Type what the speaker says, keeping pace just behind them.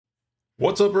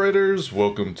What's up, Raiders?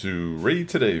 Welcome to Raid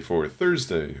Today for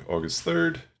Thursday, August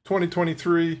 3rd,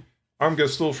 2023. I'm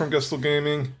Gestel from Gestel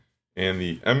Gaming, and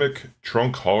the Emic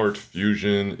Trunkheart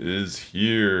Fusion is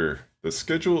here. The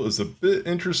schedule is a bit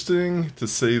interesting, to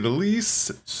say the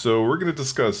least, so we're going to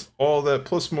discuss all that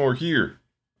plus more here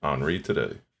on Raid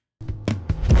Today.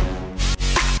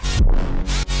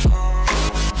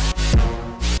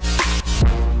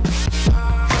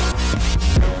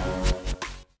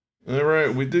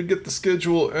 Alright, we did get the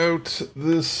schedule out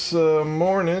this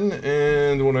morning,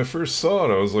 and when I first saw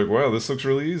it, I was like, wow, this looks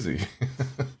really easy.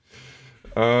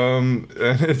 And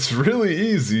it's really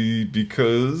easy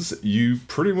because you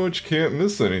pretty much can't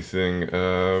miss anything.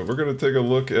 We're going to take a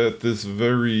look at this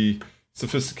very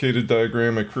sophisticated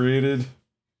diagram I created.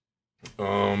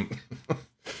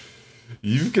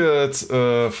 You've got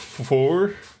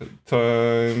 4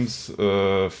 times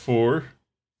 4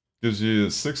 gives you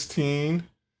 16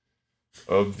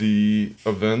 of the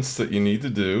events that you need to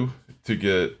do to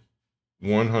get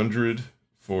 100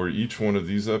 for each one of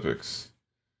these epics.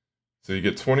 So you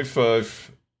get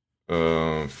 25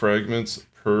 fragments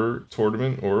per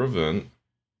tournament or event.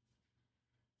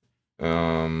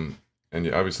 And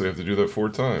you obviously have to do that 4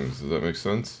 times. Does that make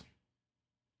sense?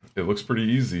 It looks pretty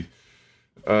easy.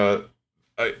 I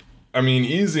mean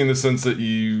easy in the sense that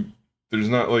there's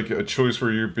not like a choice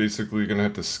where you're basically going to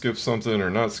have to skip something or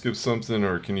not skip something,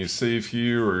 or can you save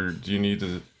here, or do you need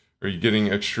to, are you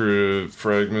getting extra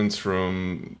fragments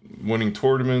from winning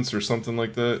tournaments or something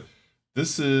like that?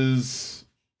 This is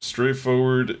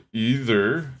straightforward.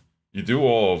 Either you do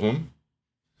all of them,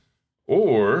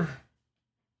 or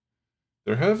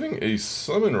they're having a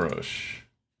summon rush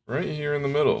right here in the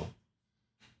middle,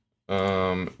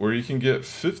 where you can get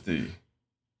 50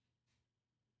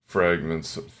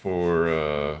 fragments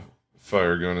for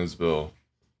Fire Gun as Bill.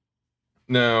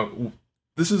 Now,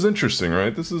 this is interesting,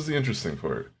 right? This is the interesting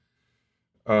part.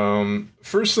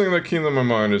 First thing that came to my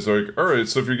mind is like, alright,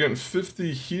 so if you're getting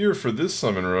 50 here for this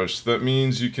summon rush, that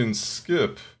means you can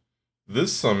skip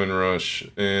this summon rush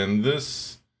and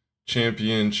this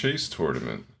champion chase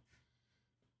tournament.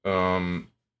 Now,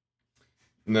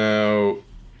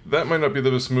 that might not be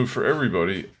the best move for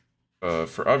everybody.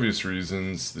 For obvious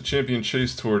reasons. The Champion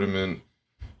Chase Tournament,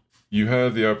 you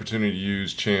have the opportunity to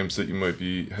use champs that you might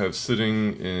have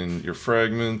sitting in your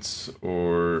fragments,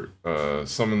 or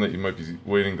someone that you might be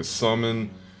waiting to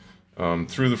summon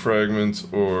through the fragments,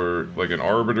 or like an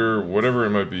Arbiter, whatever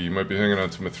it might be. You might be hanging on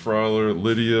to Mithralar,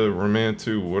 Lydia,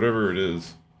 Romantu, whatever it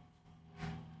is.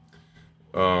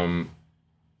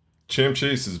 Champ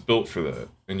Chase is built for that,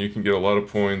 and you can get a lot of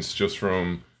points just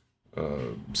from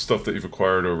stuff that you've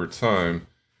acquired over time,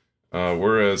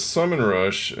 whereas Summon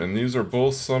Rush, and these are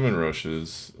both Summon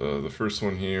Rushes, the first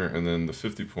one here and then the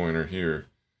 50-pointer here,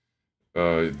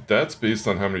 that's based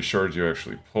on how many shards you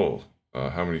actually pull,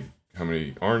 how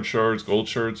many orange shards, gold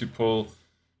shards you pull,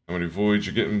 how many voids.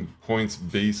 You're getting points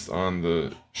based on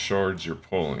the shards you're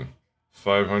pulling.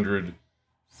 500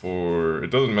 for, it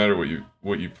doesn't matter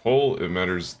what you pull, it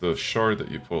matters the shard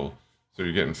that you pull. So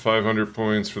you're getting 500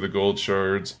 points for the gold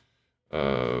shards,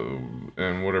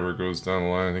 and whatever goes down the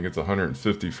line. I think it's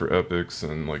 150 for epics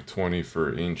and like 20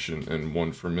 for ancient and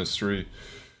 1 for mystery.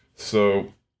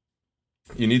 So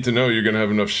you need to know you're going to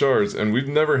have enough shards, and we've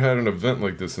never had an event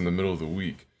like this in the middle of the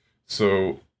week.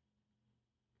 So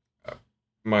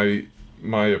my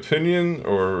opinion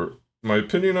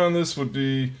on this would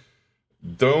be,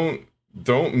 don't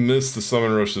miss the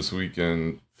summon rush this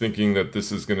weekend thinking that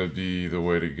this is going to be the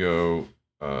way to go,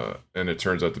 and it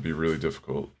turns out to be really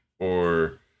difficult.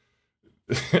 Or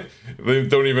they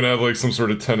don't even have like some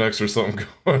sort of 10x or something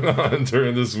going on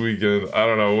during this weekend. I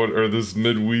don't know, or this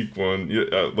midweek one.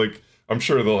 Yeah, like, I'm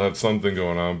sure they'll have something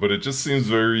going on, but it just seems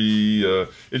very,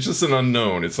 it's just an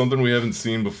unknown. It's something we haven't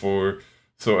seen before,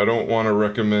 so I don't want to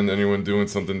recommend anyone doing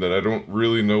something that I don't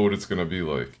really know what it's going to be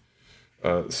like.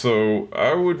 So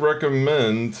I would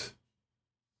recommend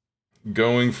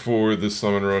going for this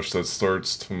summon rush that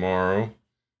starts tomorrow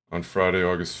on Friday,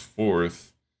 August 4th.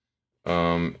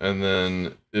 And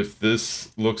then if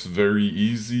this looks very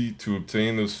easy to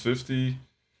obtain those 50,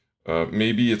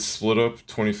 maybe it's split up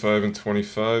 25 and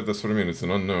 25. That's what I mean. It's an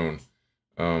unknown.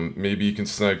 Maybe you can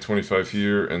snag 25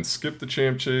 here and skip the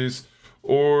champ chase,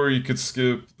 or you could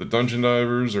skip the dungeon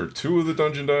divers, or 2 of the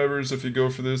dungeon divers if you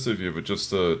go for this, if you have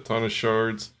just a ton of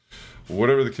shards,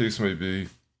 whatever the case may be.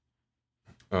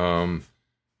 My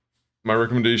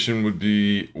recommendation would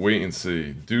be wait and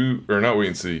see. Not wait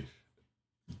and see.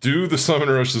 Do the summon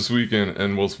rush this weekend,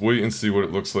 and we'll wait and see what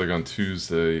it looks like on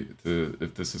Tuesday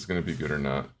if this is going to be good or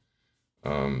not.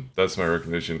 That's my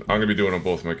recommendation. I'm gonna be doing it on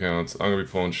both my accounts. I'm gonna be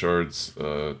pulling shards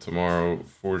tomorrow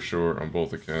for sure on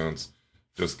both accounts.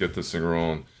 Just get this thing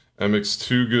rolling. Emic's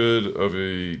too good of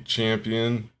a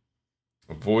champion.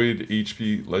 Void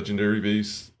HP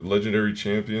legendary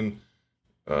champion.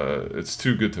 It's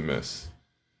too good to miss.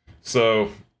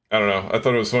 So I don't know. I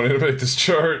thought it was funny to make this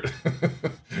chart.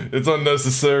 It's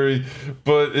unnecessary,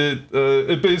 but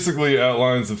it basically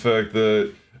outlines the fact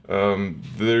that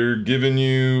they're giving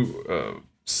you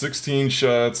 16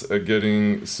 shots at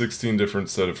getting 16 different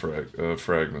set of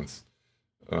fragments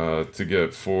to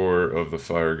get 4 of the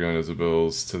fire gun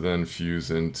Isabels to then fuse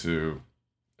into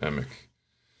Emic.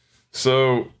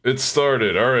 So it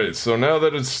started. All right, so now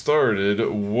that it's started,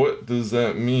 what does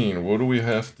that mean? What do we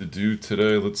have to do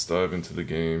today? Let's dive into the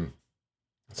game.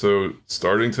 So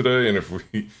starting today, and if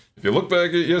you look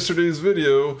back at yesterday's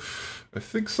video, I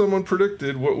think someone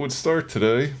predicted what would start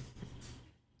today.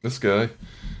 This guy.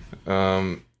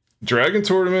 Dragon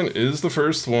Tournament is the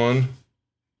first one.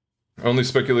 I only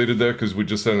speculated that because we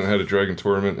just hadn't had a Dragon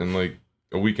Tournament in like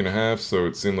a week and a half, so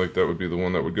it seemed like that would be the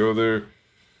one that would go there.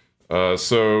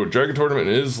 So Dragon Tournament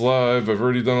is live. I've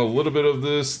already done a little bit of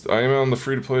this. I am on the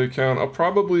free-to-play account. I'll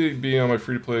probably be on my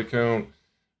free-to-play account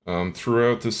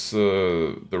throughout this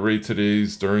the raid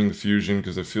today's during the fusion,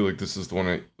 because I feel like this is the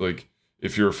one like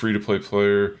if you're a free-to-play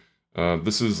player,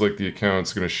 this is like the account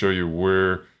that's going to show you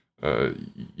where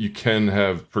you can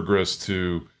have progressed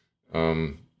to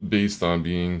based on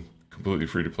being completely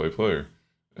free-to-play player.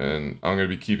 And I'm going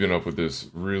to be keeping up with this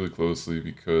really closely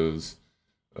because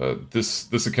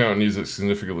this account needs it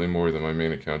significantly more than my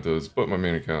main account does, but my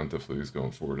main account definitely is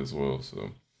going for it as well.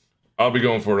 So I'll be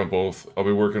going for it on both. I'll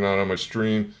be working on my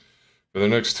stream for the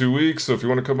next 2 weeks. So if you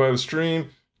want to come by the stream,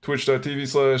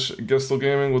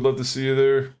 twitch.tv/GuestLGaming, would love to see you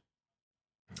there.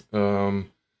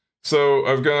 So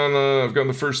I've gotten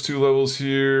the first 2 levels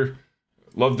here.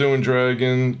 Love doing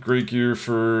Dragon, great gear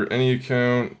for any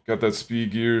account. Got that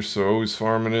speed gear, so always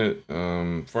farming it.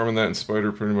 Farming that in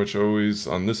Spider pretty much always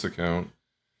on this account.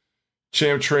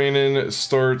 Champ training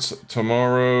starts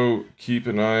tomorrow. Keep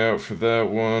an eye out for that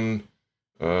one.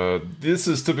 This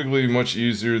is typically much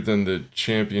easier than the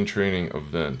champion training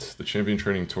event. The champion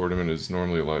training tournament is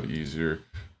normally a lot easier,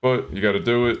 but you got to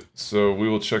do it. So we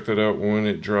will check that out when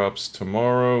it drops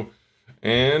tomorrow.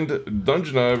 And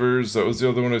Dungeon Divers, that was the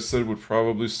other one I said would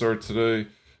probably start today.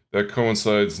 That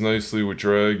coincides nicely with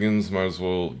Dragons. Might as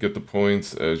well get the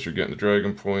points as you're getting the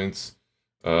Dragon points.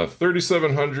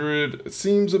 3,700, it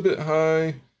seems a bit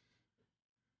high.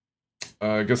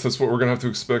 I guess that's what we're going to have to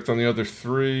expect on the other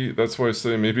 3. That's why I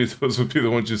say maybe those would be the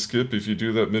ones you skip if you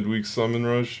do that midweek summon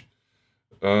rush.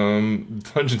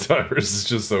 Dungeon Divers is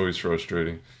just always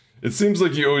frustrating. It seems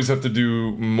like you always have to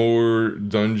do more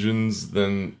dungeons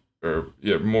than,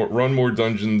 run more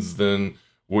dungeons than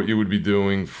what you would be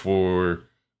doing for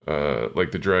like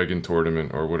the Dragon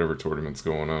tournament or whatever tournament's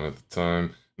going on at the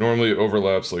time. Normally it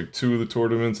overlaps like 2 of the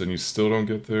tournaments and you still don't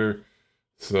get there.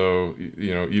 So,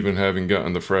 you know, even having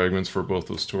gotten the fragments for both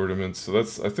those tournaments. So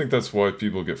I think that's why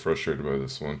people get frustrated by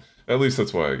this one. At least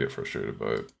that's why I get frustrated by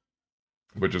it.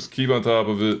 But just keep on top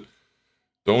of it.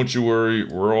 Don't you worry.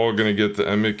 We're all going to get the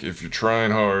Emic if you're trying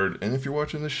hard. And if you're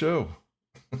watching the show,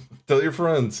 tell your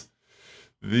friends.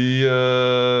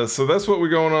 So that's what we're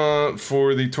going on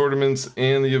for the tournaments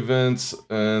and the events,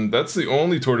 and that's the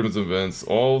only tournaments and events.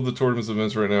 All of the tournaments and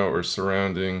events right now are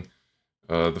surrounding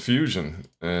the fusion,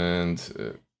 and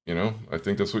you know, I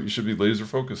think that's what you should be laser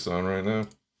focused on right now.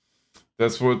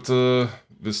 That's what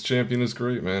this champion is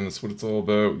great, man. That's what it's all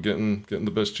about, getting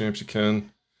the best champs you can.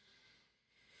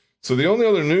 So the only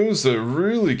other news that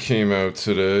really came out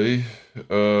today,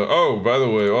 oh, by the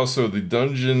way, also the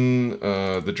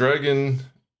the Dragon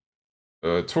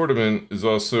tournament is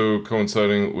also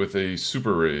coinciding with a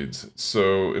super raids,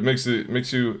 so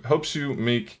it helps you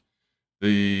make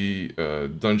the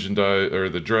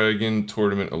the Dragon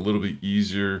tournament a little bit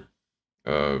easier.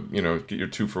 You know, get your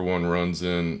 2-for-1 runs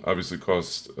in. Obviously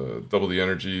costs double the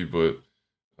energy, but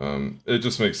it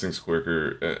just makes things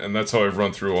quicker, and that's how I've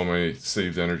run through all my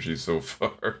saved energy so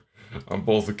far on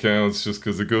both accounts, just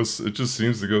because it just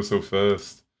seems to go so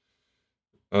fast.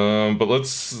 But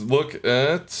let's look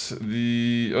at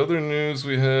the other news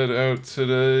we had out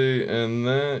today, and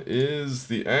that is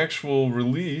the actual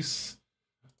release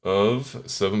of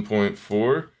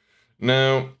 7.4.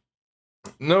 Now,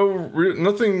 no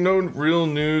real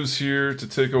news here to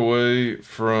take away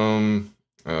from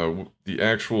the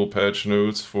actual patch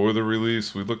notes for the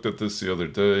release. We looked at this the other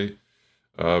day.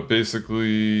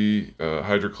 Basically,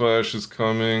 Hydra Clash is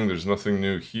coming. There's nothing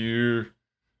new here.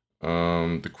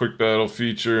 The quick battle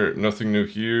feature, nothing new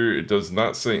here. It does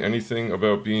not say anything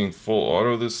about being full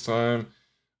auto this time.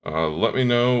 Let me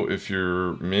know if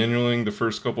you're manualing the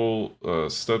first couple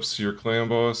steps to your clan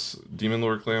boss, Demon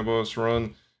Lord clan boss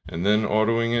run, and then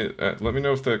autoing it. Let me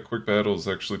know if that quick battle is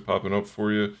actually popping up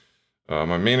for you.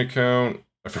 My main account,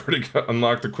 I've already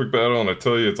unlocked the quick battle, and I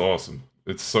tell you, it's awesome.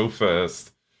 It's so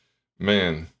fast,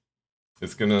 man.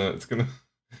 It's gonna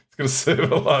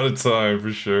save a lot of time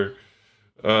for sure.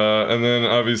 And then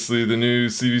obviously the new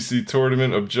CVC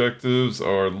tournament objectives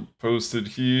are posted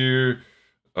here.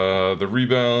 The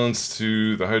rebalance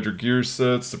to the Hydra gear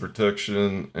sets, the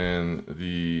protection, and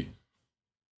the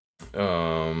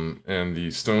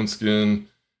stone skin.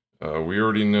 We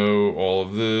already know all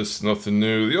of this, nothing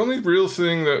new. The only real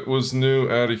thing that was new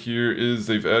out of here is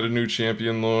they've added new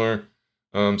champion lore.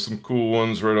 Some cool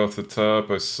ones right off the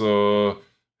top. I saw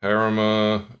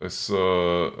Harima. I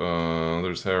saw,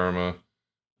 there's Harima.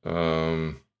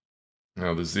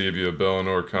 Now the Xavier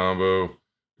Bellinor combo.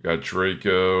 We got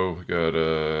Draco. We got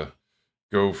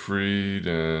Gofried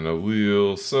and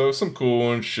Alil. So some cool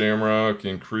ones. Shamrock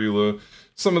and Kreela.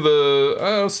 Some of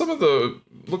the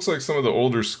looks like some of the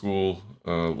older school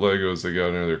Legos they got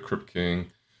in there. Crypt King.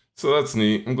 So that's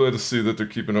neat. I'm glad to see that they're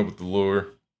keeping up with the lore.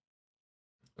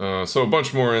 So a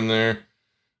bunch more in there.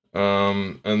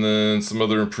 And then some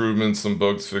other improvements, some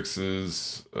bugs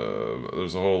fixes.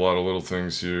 There's a whole lot of little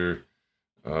things here.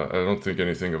 I don't think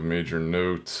anything of major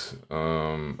note.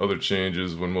 Other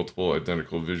changes when multiple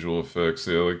identical visual effects.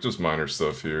 Yeah, like just minor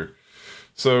stuff here.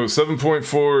 So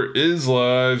 7.4 is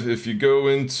live. If you go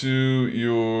into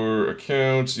your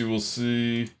account, you will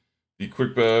see the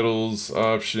quick battles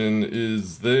option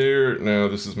is there. Now,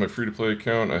 this is my free-to-play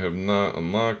account. I have not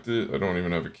unlocked it. I don't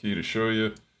even have a key to show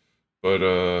you. But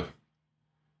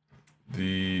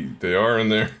they are in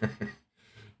there.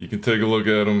 You can take a look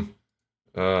at them.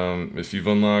 If you've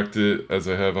unlocked it, as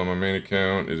I have on my main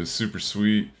account, it is super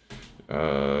sweet,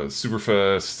 super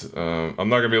fast. I'm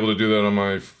not gonna be able to do that on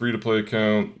my free-to-play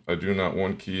account. I do not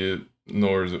one key it,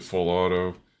 nor is it full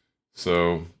auto.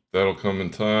 So that'll come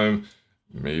in time.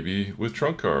 Maybe with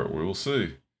Trunkheart, we will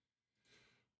see.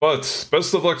 But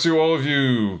best of luck to all of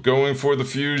you going for the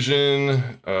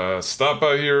fusion. Stop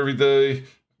by here every day.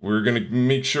 We're going to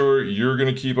make sure you're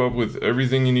going to keep up with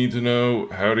everything you need to know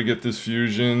how to get this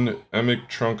fusion. Emic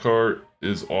Trunkheart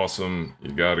is awesome.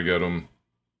 You got to get him.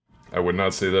 I would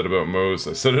not say that about most.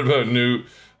 I said it about Newt.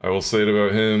 I will say it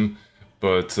about him.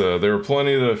 But there are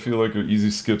plenty that I feel like are easy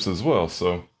skips as well.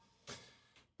 So,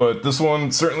 but this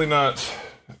one, certainly not.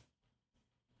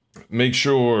 Make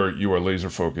sure you are laser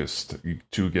focused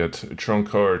to get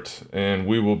Trunkheart, and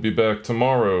we will be back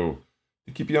tomorrow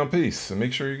to keep you on pace and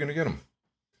make sure you're going to get them.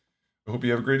 I hope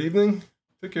you have a great evening.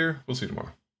 Take care. We'll see you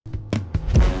tomorrow.